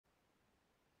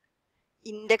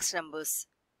Index numbers.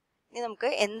 ഇനി നമുക്ക്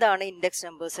എന്താണ് ഇൻഡെക്സ്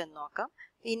നമ്പേഴ്സ് എന്ന് നോക്കാം.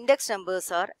 Index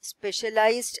numbers are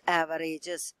specialised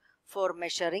averages for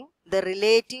measuring the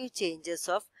relative changes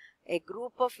of A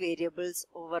group of variables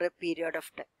over A period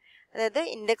of time. അതായത്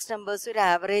index numbers ഒരു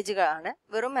average ആണ്,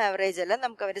 വെറും ആവറേജ് അല്ല,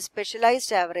 നമുക്ക് അവർ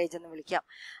സ്പെഷ്യലൈസ്ഡ് ആവറേജ് എന്ന് വിളിക്കാം.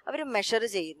 അവർ മെഷർ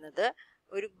ചെയ്യുന്നത്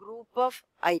ഒരു ഗ്രൂപ്പ് ഓഫ്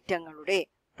ഐറ്റങ്ങളുടെ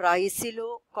പ്രൈസിലോ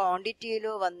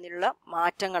ക്വാണ്ടിറ്റിയിലോ വന്നുള്ള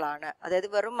മാറ്റങ്ങളാണ്. അതായത്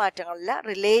വെറും മാറ്റങ്ങളല്ല,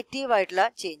 റിലേറ്റീവ് ആയിട്ടുള്ള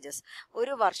ചേഞ്ചസ്.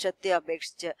 ഒരു വർഷത്തെ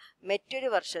അപേക്ഷിച്ച് മറ്റൊരു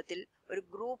വർഷത്തിൽ ഒരു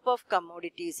ഗ്രൂപ്പ് ഓഫ്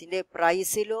കമ്മോഡിറ്റീസിന്റെ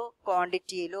പ്രൈസിലോ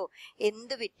ക്വാണ്ടിറ്റിയിലോ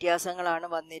എന്ത് വ്യത്യാസങ്ങളാണ്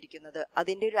വന്നിരിക്കുന്നത്,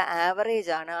 അതിൻ്റെ ഒരു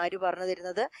ആവറേജ് ആണ് ആര് പറഞ്ഞു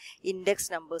തരുന്നത്?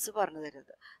 ഇൻഡെക്സ് നമ്പേഴ്സ് പറഞ്ഞു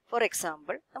തരുന്നത്. ഫോർ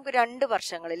എക്സാമ്പിൾ, നമുക്ക് 2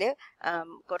 വർഷങ്ങളിൽ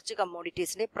കുറച്ച്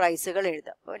കമ്മോഡിറ്റീസിന്റെ പ്രൈസുകൾ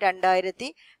എഴുതാം. അപ്പോൾ 2018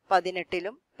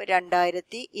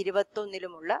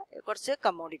 2021 കുറച്ച്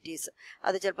കമ്മോഡിറ്റീസ്.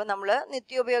 അത് ചിലപ്പോൾ നമ്മൾ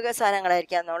നിത്യോപയോഗ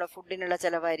സാധനങ്ങളായിരിക്കാം, നമ്മളെ ഫുഡിനുള്ള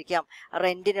ചിലവായിരിക്കാം,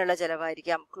 റെന്റിനുള്ള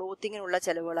ചിലവായിരിക്കാം, ക്ലോത്തിങ്ങിനുള്ള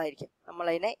ചിലവുകളായിരിക്കും.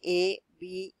 നമ്മളതിനെ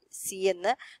ABC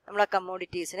എന്ന് നമ്മൾ ആ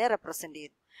കമ്മോഡിറ്റീസിനെ റെപ്രസെന്റ്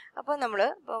ചെയ്യുന്നു. അപ്പോൾ നമ്മൾ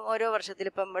ഇപ്പം ഓരോ വർഷത്തിൽ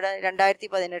ഇപ്പം ഇവിടെ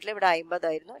 2018 ഇവിടെ 50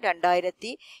 ആയിരുന്നു,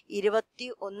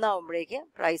 2021 ആകുമ്പോഴേക്ക്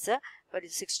പ്രൈസ്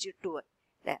 62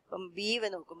 അല്ലേ. അപ്പം B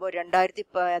നോക്കുമ്പോൾ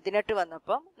 2018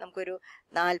 വന്നപ്പം നമുക്കൊരു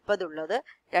 40 ഉള്ളത്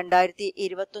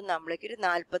 2021 ആകുമ്പോഴേക്ക് ഒരു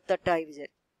 48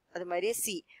 വിചാരിക്കും. അതുമാതിരി C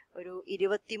ഒരു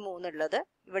 23 ഉള്ളത്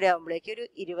ഇവിടെ ആകുമ്പോഴേക്ക് ഒരു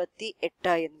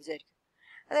 28 എന്ന് വിചാരിക്കും.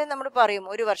 അതായത് നമ്മൾ പറയും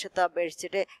ഒരു വർഷത്തെ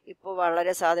അപേക്ഷിച്ചിട്ട് ഇപ്പോൾ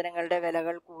വളരെ സാധനങ്ങളുടെ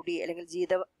വിലകൾ കൂടി, അല്ലെങ്കിൽ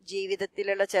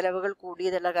ജീവിതത്തിലുള്ള ചെലവുകൾ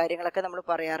കൂടിയതുള്ള കാര്യങ്ങളൊക്കെ നമ്മൾ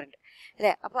പറയാറുണ്ട്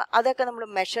അല്ലേ. അപ്പോൾ അതൊക്കെ നമ്മൾ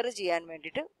മെഷർ ചെയ്യാൻ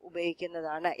വേണ്ടിയിട്ട്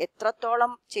ഉപയോഗിക്കുന്നതാണ്.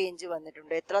 എത്രത്തോളം ചേഞ്ച്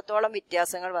വന്നിട്ടുണ്ട്, എത്രത്തോളം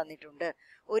വ്യത്യാസങ്ങൾ വന്നിട്ടുണ്ട്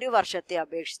ഒരു വർഷത്തെ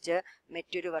അപേക്ഷിച്ച്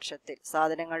മറ്റൊരു വർഷത്തിൽ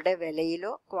സാധനങ്ങളുടെ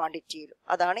വിലയിലോ ക്വാണ്ടിറ്റിയിലോ.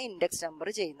 അതാണ് ഇൻഡെക്സ് നമ്പർ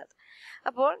ചെയ്യുന്നത്.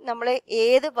 അപ്പോൾ നമ്മൾ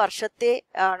ഏത് വർഷത്തെ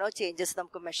ആണോ ചേഞ്ചസ്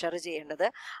നമുക്ക് മെഷർ ചെയ്യേണ്ടത്,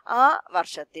 ആ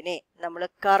വർഷത്തിനെ നമ്മൾ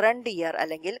കറണ്ട് ഇയർ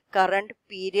അല്ലെങ്കിൽ കറണ്ട്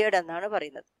പീരിയഡ് എന്നാണ്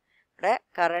പറയുന്നത്. ഇവിടെ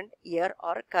current year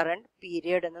or current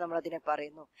period എന്ന് നമ്മൾ അതിനെ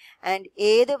പറയുന്നു. ആൻഡ്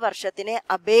ഏത് വർഷത്തിനെ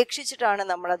അപേക്ഷിച്ചിട്ടാണ്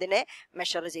നമ്മൾ അതിനെ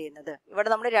മെഷർ ചെയ്യുന്നത്. ഇവിടെ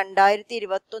നമ്മൾ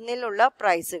 2021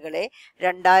 പ്രൈസുകളെ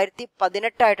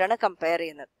 2018 ആയിട്ടാണ് കമ്പയർ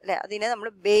ചെയ്യുന്നത് അല്ലെ. അതിനെ നമ്മൾ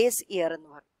ബേസ് ഇയർ എന്ന്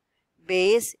പറയും.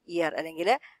 ബേസ് ഇയർ അല്ലെങ്കിൽ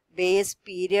ബേസ്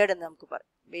പീരിയഡ് എന്ന് നമുക്ക്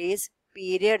പറയും. ബേസ്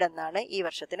പീരിയഡ് എന്നാണ് ഈ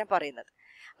വർഷത്തിനെ പറയുന്നത്.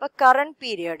 അപ്പൊ കറണ്ട്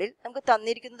പീരിയഡിൽ നമുക്ക്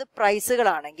തന്നിരിക്കുന്നത്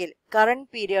പ്രൈസുകളാണെങ്കിൽ കറണ്ട്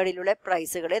പീരിയഡിലുള്ള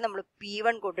പ്രൈസുകളെ നമ്മൾ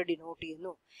P1 കൊണ്ട് ഡിനോട്ട്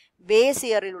ചെയ്യുന്നു. ബേസ്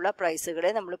ഇയറിലുള്ള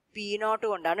പ്രൈസുകളെ നമ്മൾ P0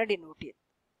 കൊണ്ടാണ് ഡിനോട്ട് ചെയ്യുന്നത്.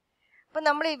 അപ്പൊ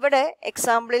നമ്മൾ ഇവിടെ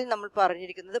എക്സാമ്പിളിൽ നമ്മൾ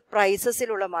പറഞ്ഞിരിക്കുന്നത്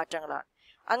പ്രൈസസിലുള്ള മാറ്റങ്ങളാണ്.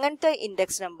 അങ്ങനത്തെ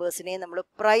ഇൻഡെക്സ് നമ്പേഴ്സിനെ നമ്മൾ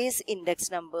പ്രൈസ്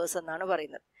ഇൻഡെക്സ് നമ്പേഴ്സ് എന്നാണ്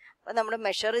പറയുന്നത്. അപ്പം നമ്മൾ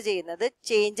മെഷർ ചെയ്യുന്നത്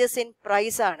ചേഞ്ചസ് ഇൻ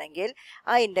പ്രൈസ് ആണെങ്കിൽ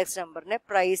ആ ഇൻഡെക്സ് നമ്പറിനെ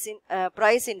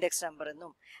പ്രൈസ് ഇൻഡെക്സ് നമ്പർ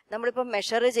എന്നും, നമ്മളിപ്പോൾ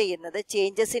മെഷർ ചെയ്യുന്നത്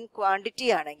ചേഞ്ചസ് ഇൻ ക്വാണ്ടിറ്റി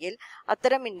ആണെങ്കിൽ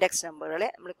അത്തരം ഇൻഡെക്സ് നമ്പറുകളെ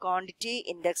നമ്മൾ ക്വാണ്ടിറ്റി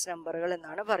ഇൻഡെക്സ് നമ്പറുകൾ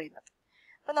എന്നാണ് പറയുന്നത്.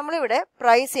 അപ്പം നമ്മളിവിടെ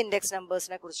പ്രൈസ് ഇൻഡെക്സ്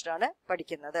നമ്പേഴ്സിനെ കുറിച്ചിട്ടാണ്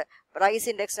പഠിക്കുന്നത്. Price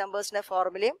index നമ്പേഴ്സിന്റെ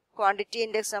ഫോർമുലയും quantity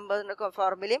index നമ്പേഴ്സിന്റെ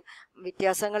ഫോർമുലയും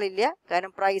വ്യത്യാസങ്ങളില്ല.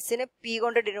 കാരണം പ്രൈസിനെ P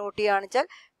കൊണ്ട് ഡിനോട്ട് ചെയ്യുകയാണെന്ന് വെച്ചാൽ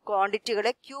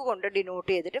ക്വാണ്ടിറ്റികളെ Q കൊണ്ട് ഡിനോട്ട്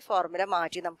ചെയ്തിട്ട് ഫോർമുല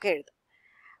മാറ്റി നമുക്ക് എഴുതാം.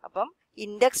 അപ്പം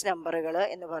ഇൻഡെക്സ് നമ്പറുകൾ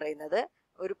എന്ന് പറയുന്നത്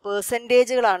ഒരു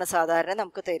പെർസെൻറ്റേജുകളാണ് സാധാരണ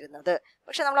നമുക്ക് തരുന്നത്.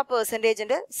 പക്ഷെ നമ്മൾ ആ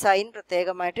പെർസെൻറ്റേജിന്റെ സൈൻ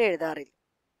പ്രത്യേകമായിട്ട് എഴുതാറില്ല.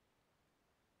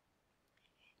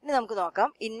 ഇനി നമുക്ക് നോക്കാം.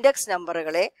 ഇൻഡെക്സ്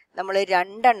നമ്പറുകളെ നമ്മൾ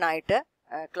 2 എണ്ണമായിട്ട്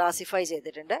ക്ലാസിഫൈ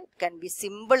ചെയ്തിട്ടുണ്ട്. It can be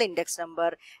simple index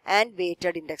number and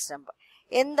weighted index number.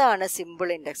 എന്താണ് simple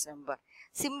index number?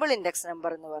 Simple index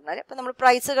number എന്ന് പറഞ്ഞാൽ ഇപ്പം നമ്മൾ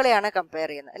പ്രൈസുകളെയാണ് കമ്പയർ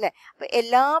ചെയ്യുന്നത് അല്ലേ. അപ്പം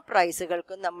എല്ലാ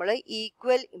പ്രൈസുകൾക്കും നമ്മൾ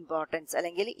ഈക്വൽ ഇമ്പോർട്ടൻസ്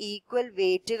അല്ലെങ്കിൽ ഈക്വൽ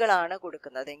വെയിറ്റുകളാണ്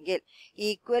കൊടുക്കുന്നതെങ്കിൽ,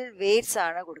 ഈക്വൽ വെയ്റ്റ്സ്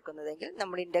ആണ് കൊടുക്കുന്നതെങ്കിൽ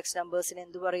നമ്മൾ ഇൻഡെക്സ് നമ്പേഴ്സിന്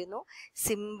എന്ത് പറയുന്നു?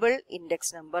 സിമ്പിൾ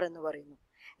ഇൻഡെക്സ് നമ്പർ എന്ന് പറയുന്നു.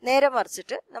 നേരെ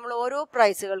മറിച്ചിട്ട് നമ്മൾ ഓരോ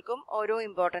പ്രൈസുകൾക്കും ഓരോ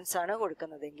ഇമ്പോർട്ടൻസ് ആണ്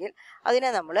കൊടുക്കുന്നതെങ്കിൽ അതിനെ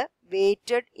നമ്മൾ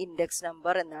വെയ്റ്റഡ് ഇൻഡെക്സ്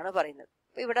നമ്പർ എന്നാണ് പറയുന്നത്.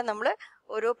 അപ്പോൾ ഇവിടെ നമ്മൾ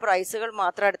ഓരോ പ്രൈസുകൾ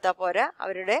മാത്രം എടുത്താൽ പോരാ,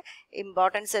 അവരുടെ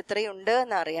ഇമ്പോർട്ടൻസ് എത്രയുണ്ട്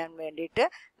എന്ന് അറിയാൻ വേണ്ടിയിട്ട്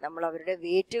നമ്മൾ അവരുടെ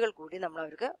വെയിറ്റുകൾ കൂടി നമ്മൾ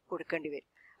അവർക്ക് കൊടുക്കേണ്ടി വരും.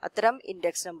 അത്തരം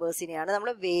ഇൻഡെക്സ് നമ്പേഴ്സിനെയാണ്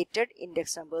നമ്മൾ വെയ്റ്റഡ്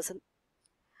ഇൻഡെക്സ് നമ്പേഴ്സ്.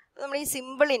 നമ്മൾ ഈ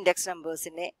സിമ്പിൾ ഇൻഡെക്സ്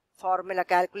നമ്പേഴ്സിനെ ഫോർമുല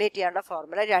കാൽക്കുലേറ്റ് ചെയ്യേണ്ട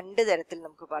ഫോർമുല 2 തരത്തിൽ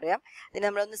നമുക്ക് പറയാം. ഇതിന്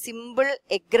നമ്മളൊന്ന് സിമ്പിൾ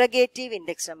എഗ്രഗേറ്റീവ്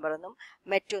ഇൻഡെക്സ് നമ്പർ എന്നും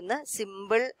മറ്റൊന്ന്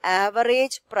simple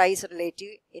average price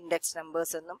relative index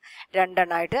numbers എന്നും 2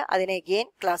 എണ്ണമായിട്ട് അതിനെ അഗെയിൻ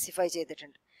ക്ലാസിഫൈ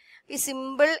ചെയ്തിട്ടുണ്ട്. ഈ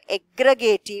സിമ്പിൾ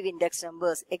എഗ്രഗേറ്റീവ് ഇൻഡെക്സ്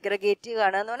നമ്പേഴ്സ്, എഗ്രഗേറ്റീവ്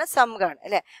കാണുക എന്ന് പറഞ്ഞാൽ സം കാണുക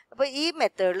അല്ലേ. അപ്പോൾ ഈ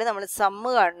മെത്തേഡിൽ നമ്മൾ സമ്മ്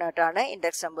കാണുന്നിട്ടാണ്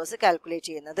ഇൻഡെക്സ് നമ്പേഴ്സ് കാൽക്കുലേറ്റ്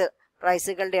ചെയ്യുന്നത്.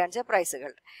 പ്രൈസുകളുടെ ആണെച്ചാൽ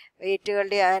പ്രൈസുകളുടെ,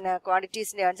 വെയിറ്റുകളുടെ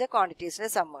ക്വാണ്ടിറ്റീസിൻ്റെ ആണെച്ചാൽ ക്വാണ്ടിറ്റീസിൻ്റെ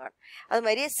സമ്മ് കാണും.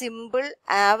 അതുമാതിരി സിമ്പിൾ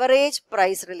ആവറേജ്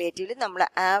പ്രൈസ് റിലേറ്റീവിൽ നമ്മൾ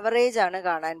ആവറേജ് ആണ്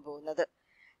കാണാൻ പോകുന്നത്.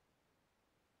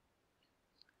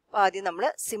 അപ്പോൾ ആദ്യം നമ്മൾ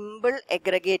സിമ്പിൾ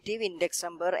എഗ്രഗേറ്റീവ് ഇൻഡെക്സ്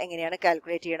നമ്പർ എങ്ങനെയാണ്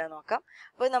കാൽക്കുലേറ്റ് ചെയ്യണമെന്ന് നോക്കാം.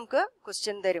 അപ്പോൾ നമുക്ക്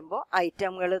ക്വസ്റ്റ്യൻ തരുമ്പോൾ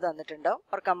ഐറ്റങ്ങൾ തന്നിട്ടുണ്ടാവും,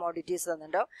 ഓർ കമ്മോഡിറ്റീസ്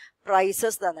തന്നിട്ടുണ്ടാവും,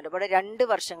 പ്രൈസസ് തന്നിട്ടുണ്ട്. ഇവിടെ 2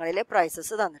 വർഷങ്ങളിലെ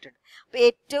പ്രൈസസ് തന്നിട്ടുണ്ട്. അപ്പോൾ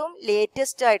ഏറ്റവും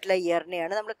ലേറ്റസ്റ്റ് ആയിട്ടുള്ള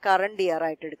ഇയറിനെയാണ് നമ്മൾ കറണ്ട് ഇയർ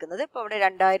ആയിട്ട് എടുക്കുന്നത്. ഇപ്പോൾ ഇവിടെ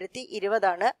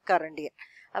 2020 കറണ്ട് ഇയർ.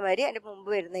 അതുമാതിരി അതിൻ്റെ മുമ്പ്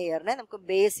വരുന്ന ഇയറിനെ നമുക്ക്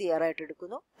ബേസ് ഇയർ ആയിട്ട്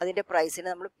എടുക്കുന്നു. അതിൻ്റെ പ്രൈസിനെ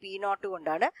നമ്മൾ P0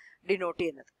 കൊണ്ടാണ് ഡിനോട്ട്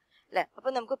ചെയ്യുന്നത് അല്ലേ.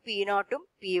 അപ്പോൾ നമുക്ക് P0ഉം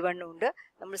P1ഉം ഉണ്ട്.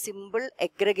 നമ്മൾ സിമ്പിൾ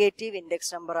എഗ്രഗേറ്റീവ്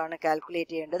ഇൻഡെക്സ് നമ്പർ ആണ്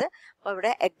കാൽക്കുലേറ്റ് ചെയ്യേണ്ടത്. അപ്പോൾ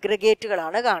ഇവിടെ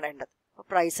എഗ്രഗേറ്റുകളാണ് കാണേണ്ടത്. അപ്പോൾ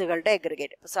പ്രൈസുകളുടെ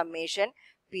എഗ്രഗേറ്റ്. അപ്പോൾ സമ്മേഷൻ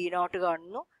P0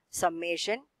 കാണുന്നു,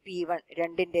 സമ്മേഷൻ P1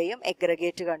 രണ്ടിൻ്റെയും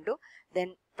എഗ്രഗേറ്റ് കണ്ടു. Then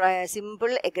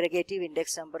simple എഗ്രഗേറ്റീവ്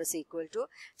index number is equal to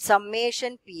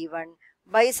summation P1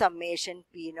 by summation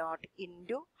P0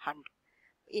 into 100.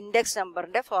 Index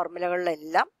നമ്പറിൻ്റെ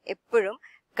ഫോർമുലകളിലെല്ലാം എപ്പോഴും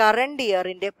കറണ്ട്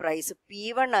ഇയറിൻ്റെ പ്രൈസ്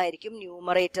P1 ആയിരിക്കും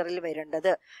ന്യൂമറേറ്ററിൽ വരേണ്ടത്.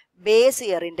 ബേസ്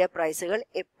ഇയറിൻ്റെ പ്രൈസുകൾ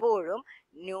എപ്പോഴും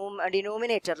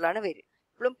ഡിനോമിനേറ്ററിലാണ് വരിക.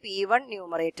 എപ്പോഴും P1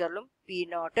 ന്യൂമറേറ്ററിലും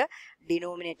P0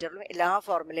 ഡിനോമിനേറ്ററിലും എല്ലാ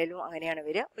ഫോർമുലയിലും അങ്ങനെയാണ്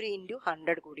വരിക. ഒരു ഇൻറ്റു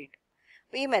 100 കൂടിയുണ്ട്.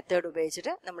 അപ്പോൾ ഈ മെത്തേഡ്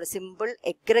ഉപയോഗിച്ചിട്ട് നമ്മൾ സിമ്പിൾ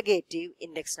എഗ്രഗേറ്റീവ്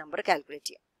ഇൻഡെക്സ് നമ്പർ കാൽക്കുലേറ്റ്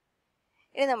ചെയ്യാം.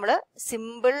 ഇനി നമ്മൾ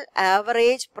simple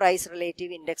average price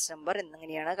relative index number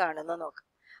എന്നെങ്ങനെയാണ് കാണുന്നത് നോക്കാം.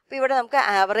 അപ്പോൾ ഇവിടെ നമുക്ക്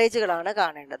ആവറേജുകളാണ്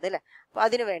കാണേണ്ടത് അല്ലേ. അപ്പോൾ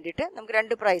അതിന് വേണ്ടിയിട്ട് നമുക്ക്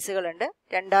 2 പ്രൈസുകളുണ്ട്.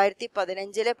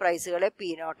 2015 പ്രൈസുകളെ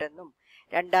P0 എന്നും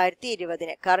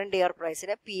 2020 കറണ്ട് ഇയർ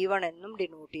പ്രൈസിനെ P1 എന്നും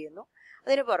ഡിനോട്ട് ചെയ്യുന്നു.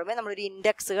 അതിന് പുറമെ നമ്മളൊരു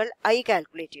ഇൻഡെക്സുകൾ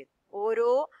കാൽക്കുലേറ്റ് ചെയ്യുന്നു. ഓരോ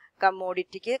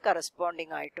കമ്മോഡിറ്റിക്ക്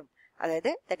കറസ്പോണ്ടിങ് ആയിട്ടും,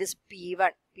 അതായത് that is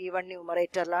P1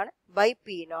 ന്യൂമറേറ്ററിലാണ് by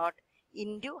P0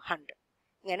 into 100.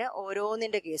 ഇങ്ങനെ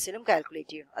ഓരോന്നിൻ്റെ കേസിലും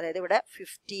കാൽക്കുലേറ്റ് ചെയ്യണം. അതായത് ഇവിടെ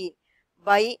 15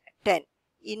 ബൈ 10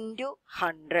 ഇൻറ്റു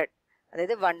 100,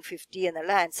 അതായത് 150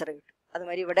 എന്നുള്ള ആൻസർ കിട്ടും.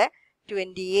 അതുമാതിരി ഇവിടെ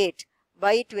 28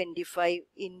 ബൈ 25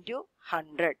 ഇൻറ്റു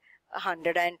 100,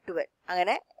 112.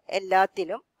 അങ്ങനെ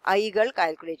എല്ലാത്തിലും ഐകൾ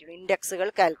കാൽക്കുലേറ്റ് ചെയ്യുന്നു, ഇൻഡെക്സുകൾ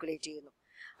കാൽക്കുലേറ്റ് ചെയ്യുന്നു.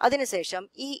 അതിനുശേഷം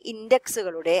ഈ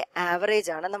ഇൻഡെക്സുകളുടെ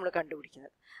ആവറേജ് ആണ് നമ്മൾ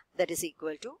കണ്ടുപിടിക്കുന്നത്. That is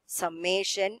equal to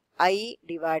summation I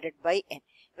divided by n.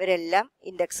 ഇവരെല്ലാം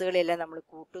ഇൻഡെക്സുകളെല്ലാം നമ്മൾ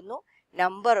കൂട്ടുന്നു,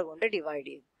 നമ്പർ കൊണ്ട് ഡിവൈഡ്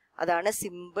ചെയ്യുന്നു. അതാണ്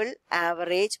simple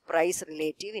average price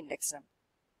relative index number.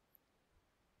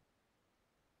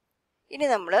 ഇനി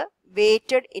നമ്മൾ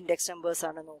വെയ്റ്റഡ് ഇൻഡെക്സ് നമ്പേഴ്സ്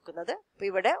ആണ് നോക്കുന്നത്. അപ്പോൾ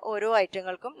ഇവിടെ ഓരോ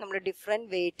ഐറ്റങ്ങൾക്കും നമ്മൾ ഡിഫറെൻറ്റ്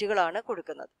വെയ്റ്റുകളാണ്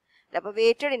കൊടുക്കുന്നത്. അപ്പോൾ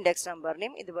വെയ്റ്റഡ് ഇൻഡെക്സ്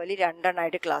നമ്പറിനെയും ഇതുപോലെ 2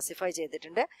 എണ്ണമായിട്ട് ക്ലാസിഫൈ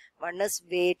ചെയ്തിട്ടുണ്ട്. One is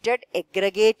weighted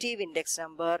എഗ്രഗേറ്റീവ് index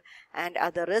number and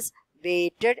other is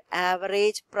weighted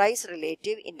average price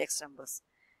relative index numbers.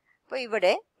 അപ്പോൾ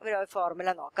ഇവിടെ ഒരു ഫോർമുല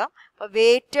നോക്കാം. അപ്പോൾ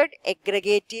വെയ്റ്റഡ്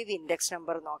എഗ്രഗേറ്റീവ് ഇൻഡെക്സ്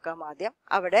നമ്പർ നോക്കാം ആദ്യം.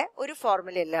 അവിടെ ഒരു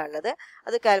ഫോർമുലയല്ല ഉള്ളത്,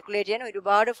 അത് കാൽക്കുലേറ്റ് ചെയ്യാൻ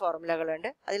ഒരുപാട് ഫോർമുലകളുണ്ട്.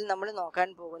 അതിൽ നമ്മൾ നോക്കാൻ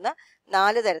പോകുന്ന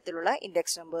 4 തരത്തിലുള്ള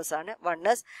ഇൻഡെക്സ് നമ്പേഴ്സ് ആണ്. വൺ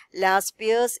ഇസ്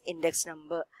ലാസ്പിയേഴ്സ് ഇൻഡെക്സ്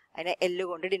നമ്പർ, അതിനെ L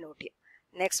കൊണ്ട് ഡിനോട്ട് ചെയ്യും.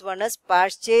 Next one is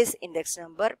പാർച്ചേസ് index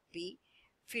number P,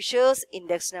 fishers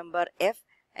index number F,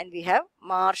 and we have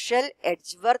marshal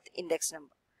എഡ്ജ്വർത്ത് index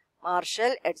number.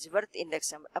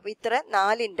 അപ്പോൾ ഇത്ര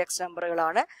 4 ഇൻഡെക്സ്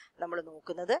നമ്പറുകളാണ് നമ്മൾ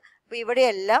നോക്കുന്നത്. അപ്പോൾ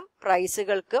ഇവിടെയെല്ലാം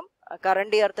പ്രൈസുകൾക്കും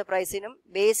കറണ്ട് ഇയർത്തെ പ്രൈസിനും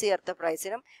ബേസ് ഇയർത്തെ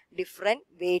പ്രൈസിനും ഡിഫറെൻറ്റ്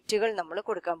വെയ്റ്റുകൾ നമ്മൾ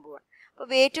കൊടുക്കാൻ പോവാണ്. അപ്പോൾ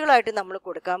വെയ്റ്റുകളായിട്ട് നമ്മൾ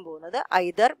കൊടുക്കാൻ പോകുന്നത്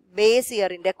ഐദർ ബേസ്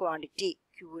ഇയറിൻ്റെ ക്വാണ്ടിറ്റി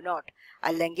Q0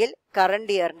 അല്ലെങ്കിൽ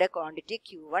കറണ്ട് ഇയറിൻ്റെ ക്വാണ്ടിറ്റി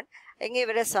Q1 അല്ലെങ്കിൽ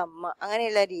ഇവരുടെ സമ്മ്,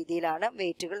 അങ്ങനെയുള്ള രീതിയിലാണ്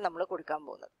വെയ്റ്റുകൾ നമ്മൾ കൊടുക്കാൻ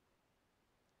പോകുന്നത്.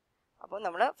 അപ്പോൾ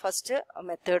നമ്മൾ ഫസ്റ്റ്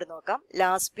മെത്തേഡ് നോക്കാം.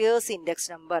 ലാസ്പിയേഴ്സ് ഇൻഡെക്സ്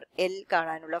നമ്പർ L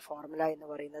കാണാനുള്ള ഫോർമുല എന്ന്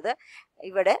പറയുന്നത്,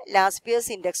 ഇവിടെ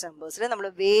ലാസ്പിയേഴ്സ് ഇൻഡെക്സ് നമ്പേഴ്സിൽ നമ്മൾ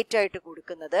വെയിറ്റ് ആയിട്ട്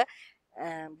കൊടുക്കുന്നത്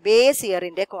ബേസ്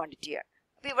ഇയറിൻ്റെ ക്വാണ്ടിറ്റിയാണ്.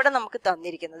 അപ്പോൾ ഇവിടെ നമുക്ക്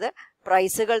തന്നിരിക്കുന്നത്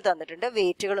പ്രൈസുകൾ തന്നിട്ടുണ്ട്,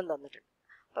 വെയിറ്റുകളും തന്നിട്ടുണ്ട്.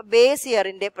 അപ്പോൾ ബേസ്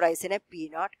ഇയറിൻ്റെ പ്രൈസിനെ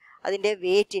P0, അതിൻ്റെ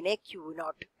വെയിറ്റിനെ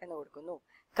Q0 എന്ന് കൊടുക്കുന്നു.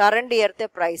 Current ഇയർത്തെ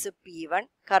price P1,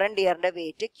 current ഇയറിൻ്റെ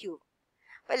wait Q.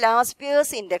 അപ്പോൾ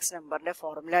ലാസ്പിയേഴ്സ് ഇൻഡെക്സ് നമ്പറിൻ്റെ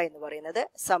ഫോർമുല എന്ന് പറയുന്നത്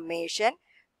summation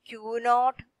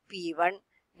Q0 P1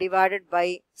 divided by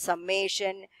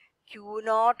summation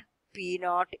Q0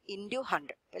 P0 into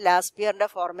 100. ലാസ്പിയറിൻ്റെ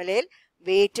ഫോർമുലയിൽ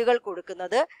വെയിറ്റുകൾ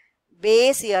കൊടുക്കുന്നത്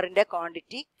ബേസ് ഇയറിൻ്റെ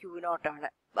ക്വാണ്ടിറ്റി Q0 ആണ്.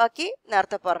 ബാക്കി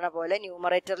നേരത്തെ പറഞ്ഞ പോലെ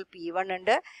ന്യൂമറേറ്ററിൽ P1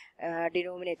 ഉണ്ട്,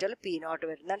 ഡിനോമിനേറ്ററിൽ P0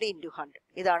 വരുന്നുണ്ട്, ഇൻറ്റു 100.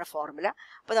 ഇതാണ് ഫോർമുല.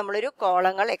 അപ്പോൾ നമ്മളൊരു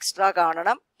കോളങ്ങൾ എക്സ്ട്രാ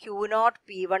കാണണം. Q0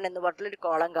 P1 എന്ന് പറഞ്ഞിട്ടൊരു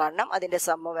കോളം കാണണം, അതിൻ്റെ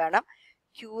സമ്മ് വേണം.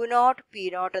 Q0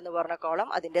 P0 എന്ന് പറഞ്ഞ കോളം,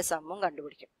 അതിൻ്റെ സമ്മും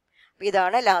കണ്ടുപിടിക്കും.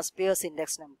 ഇതാണ് ലാസ്പിയേഴ്സ്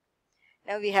index number.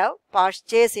 Now we have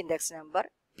purchase index number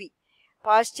P.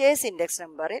 Purchase index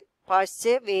നമ്പറിൽ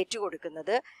purchase weight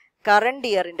കൊടുക്കുന്നത് കറണ്ട്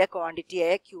ഇയറിന്റെ ക്വാണ്ടിറ്റി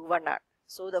ആയ Q1 ആണ്.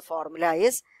 So the formula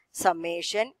is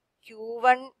summation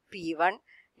Q1 P1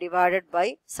 divided by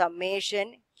summation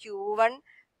Q1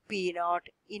 P0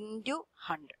 into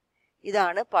 100.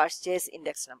 ഇതാണ് purchase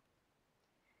index number.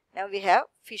 Now we have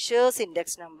Fisher's index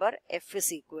number F is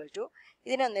equal to,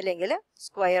 ഇതിനൊന്നില്ലെങ്കിൽ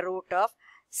square root of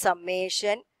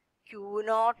summation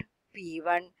Q0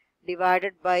 P1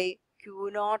 divided by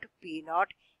Q0 P0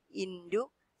 into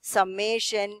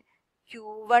summation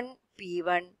Q1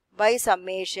 P1 by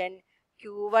summation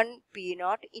Q1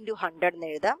 P0 into 100 എന്ന്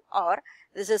എഴുതാം. Or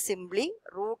this is simply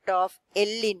root of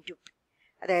L into P.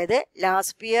 അതായത്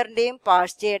last പിയറിന്റെയും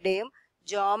past ഇയറിന്റെയും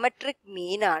geometric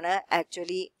mean ആണ്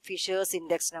actually fishers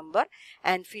index number.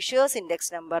 And fishers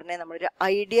index നമ്പറിനെ നമ്മളൊരു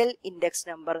ideal index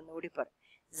number എന്നുകൂടി പറയും.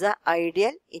 It's A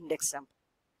ideal index number.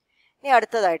 ഇനി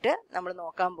അടുത്തതായിട്ട് നമ്മൾ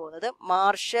നോക്കാൻ പോകുന്നത്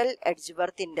മാർഷൽ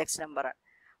എഡ്ജ്വർത്ത് ഇൻഡെക്സ് നമ്പർ ആണ്.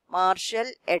 Marshal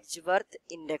എഡ്ജ്വർത്ത്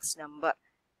index number.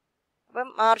 അപ്പം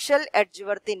മാർഷൽ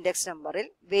എഡ്ജ്വർത്ത് ഇൻഡെക്സ് നമ്പറിൽ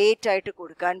വെയിറ്റ് ആയിട്ട്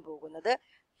കൊടുക്കാൻ പോകുന്നത്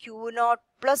Q0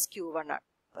 പ്ലസ് Q1 ആണ്.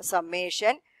 അപ്പൊ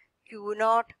summation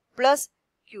Q0 plus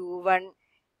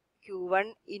Q1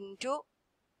 into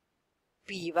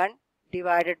P1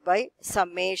 divided by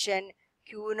summation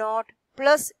Q0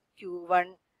 plus Q1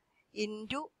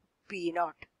 into P0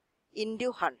 into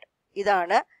 100.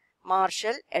 ഇതാണ്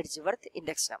മാർഷൽ എഡ്ജ്വർത്ത്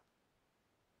ഇൻഡെക്സ് നമ്പർ.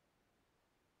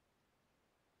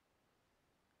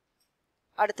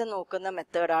 അടുത്ത നോക്കുന്ന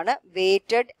മെത്തേഡാണ്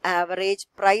weighted average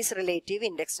price relative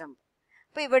index number.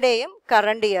 അപ്പൊ ഇവിടെയും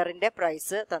കറണ്ട് ഇയറിന്റെ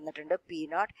പ്രൈസ് തന്നിട്ടുണ്ട്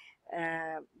P0,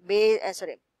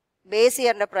 ബേസ്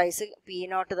ഇയറിന്റെ പ്രൈസ്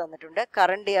P0 തന്നിട്ടുണ്ട്,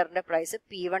 കറണ്ട് ഇയറിന്റെ പ്രൈസ്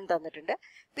P1 തന്നിട്ടുണ്ട്.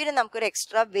 പിന്നെ നമുക്കൊരു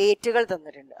എക്സ്ട്രാ വെയിറ്റുകൾ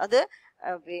തന്നിട്ടുണ്ട്. അത്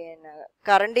പിന്നെ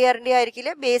കറണ്ട് ഇയറിന്റെ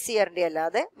ആയിരിക്കില്ല, ബേസ് ഇയറിന്റെ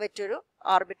അല്ലാതെ മറ്റൊരു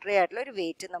ആർബിട്രറി ആയിട്ടുള്ള ഒരു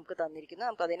വെയിറ്റ് നമുക്ക് തന്നിരിക്കുന്നു.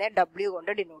 നമുക്ക് അതിനെ W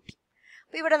കൊണ്ട് ഡിനോട്ട് ചെയ്യും.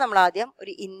 അപ്പൊ ഇവിടെ നമ്മൾ ആദ്യം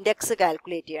ഒരു ഇൻഡെക്സ്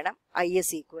കാൽക്കുലേറ്റ് ചെയ്യണം. IS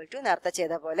ഈക്വൽ ടു നേരത്തെ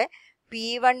ചെയ്ത പോലെ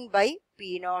P1 by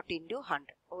P0 into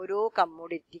 100. ഓരോ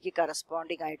കമ്മോഡിറ്റിക്ക്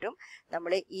കറസ്പോണ്ടിങ് ആയിട്ടും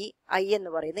നമ്മൾ ഈ I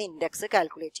എന്ന് പറയുന്ന ഇൻഡെക്സ്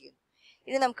കാൽക്കുലേറ്റ് ചെയ്യുന്നു.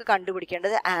 ഇനി നമുക്ക്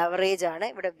കണ്ടുപിടിക്കേണ്ടത് ആവറേജ് ആണ്.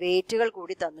 ഇവിടെ വെയിറ്റുകൾ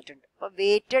കൂടി തന്നിട്ടുണ്ട്. അപ്പൊ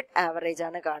വെയ്റ്റഡ് ആവറേജ്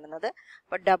ആണ് കാണുന്നത്.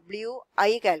 അപ്പൊ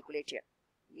WI കാൽക്കുലേറ്റ് ചെയ്യണം.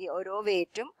 ഈ ഓരോ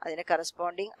വെയിറ്റും അതിന്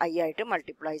കറസ്പോണ്ടിങ് I ആയിട്ട്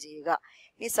മൾട്ടിപ്ലൈ ചെയ്യുക.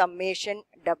 ഈ സമ്മേഷൻ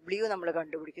W നമ്മൾ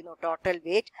കണ്ടുപിടിക്കുന്നു, total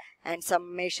wait, and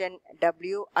summation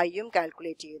WIയും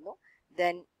calculate ചെയ്യുന്നു.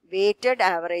 Then weighted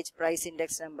average price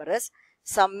index number is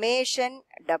summation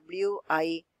WI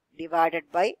divided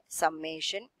by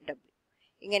summation W.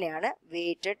 ഇങ്ങനെയാണ്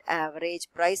weighted average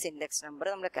price index number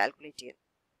നമ്മൾ കാൽക്കുലേറ്റ് ചെയ്യുന്നത്.